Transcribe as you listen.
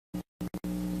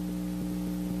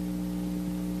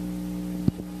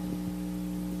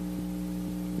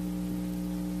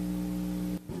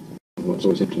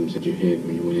What sort of symptoms did you have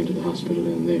when you went into the hospital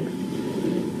down there?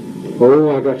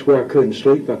 Oh, I got to where I couldn't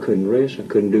sleep, I couldn't rest, I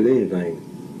couldn't do anything.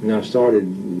 And I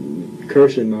started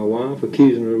cursing my wife,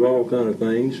 accusing her of all kind of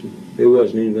things. It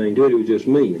wasn't anything to it, it was just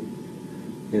me.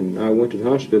 And I went to the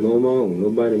hospital on my own.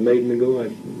 Nobody made me go.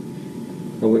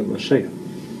 I went myself.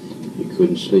 You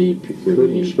couldn't sleep, you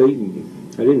couldn't eat? Sleep.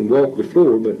 I didn't walk the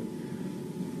floor, but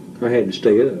I had to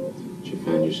stay up. Did you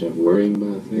find yourself worrying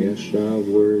about things? Yes, I was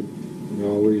worried. I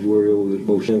always worry over the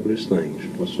most simplest things.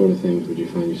 What sort of things would you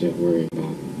find yourself worrying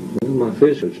about? Well, my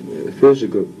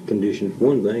physical condition is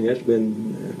one thing. That's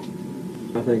been,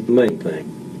 I think, the main thing.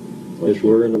 Just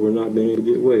worrying that we're not being able to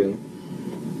get well.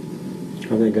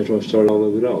 I think that's what started all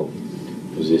of it all.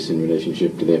 Was this in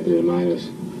relationship to the epididymitis?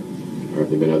 Or have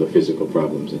there been other physical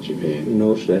problems that you've had?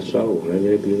 No, that's all. That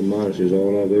epididymitis is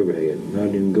all I've ever had. I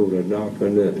didn't go to a doctor or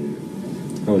nothing.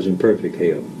 I was in perfect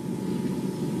health.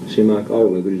 Seems like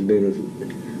all of it has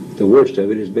been, the worst of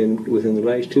it has been within the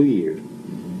last 2 years.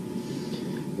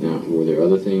 Now, were there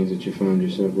other things that you found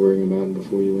yourself worrying about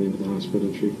before you went into the hospital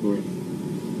in Shreveport?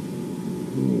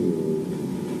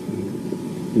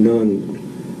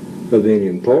 None of any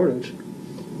importance.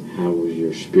 How was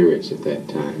your spirits at that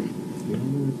time?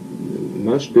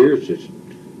 My spirits has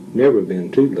never been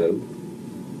too low.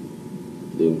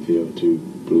 Didn't feel too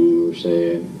blue or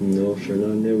sad? No, sir.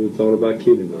 I never thought about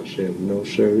killing myself. No,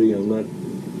 sir. I'm not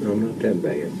that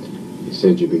bad. You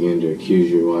said you began to accuse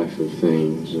your wife of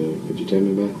things. Could you tell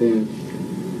me about that?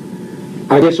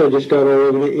 I guess I just got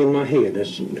all of it in my head.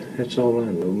 That's all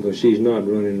I know. But she's not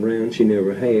running around. She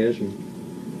never has. And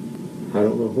I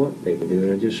don't know what they were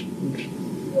doing. I just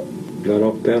got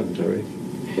off balance already.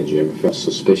 Had you ever felt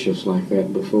suspicious like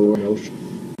that before? No, sir.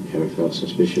 Ever felt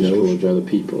suspicious towards other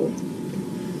people?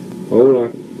 Oh,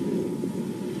 like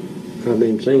I've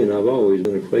been saying, I've always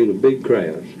been afraid of big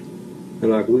crowds.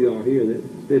 And like we are here,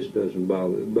 this doesn't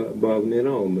bother me at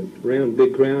all. But around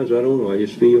big crowds, I don't know. I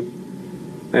just feel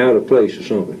out of place or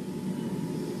something.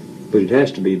 But it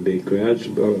has to be big crowds.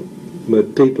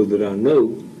 But people that I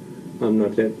know, I'm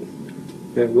not that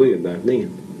way about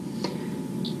them.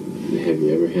 Have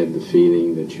you ever had the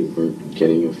feeling that you weren't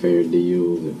getting a fair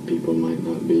deal, that people might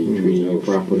not be treating you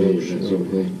properly, that sort of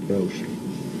thing? No, sir.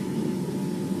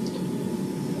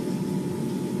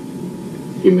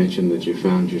 You mentioned that you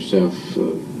found yourself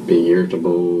being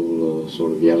irritable,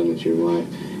 sort of yelling at your wife.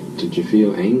 Did you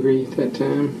feel angry at that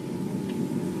time?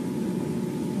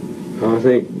 I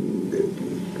think,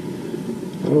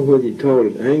 I don't know whether you'd call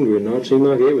it angry or not. It seemed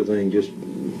like everything just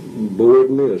bored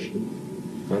me.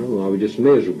 I don't know, I was just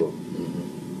miserable.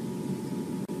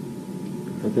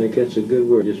 I think that's a good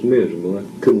word, just miserable. I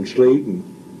couldn't sleep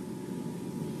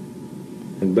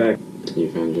and back. You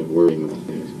found yourself worrying about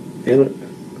things. And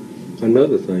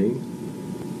another thing,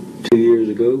 2 years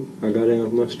ago, I got down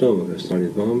with my stomach. I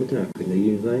started vomiting. I couldn't eat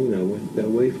anything, and I went that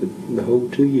way for the whole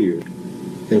 2 years.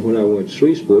 And when I went to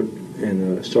Shreveport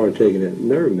and started taking that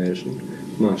nerve medicine,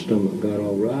 my stomach got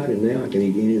all right, and now I can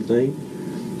eat anything.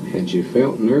 Had you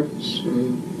felt nervous?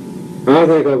 I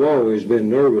think I've always been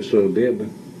nervous a little bit, but...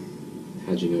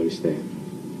 How'd you notice that?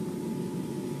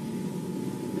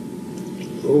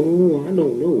 Oh, I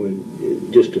don't know.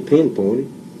 Just to pinpoint it.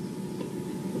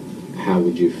 How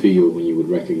would you feel when you would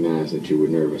recognize that you were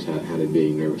nervous? How did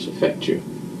being nervous affect you?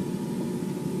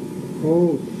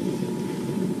 Oh,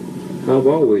 I've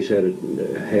always had a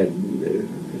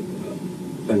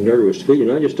nervous feeling.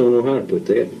 I just don't know how to put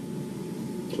that.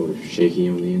 Sort of shaky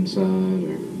on the inside,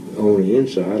 or? On the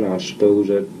inside, I suppose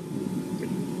that.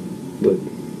 But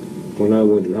when I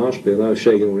went to the hospital, I was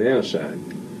shaking on the outside.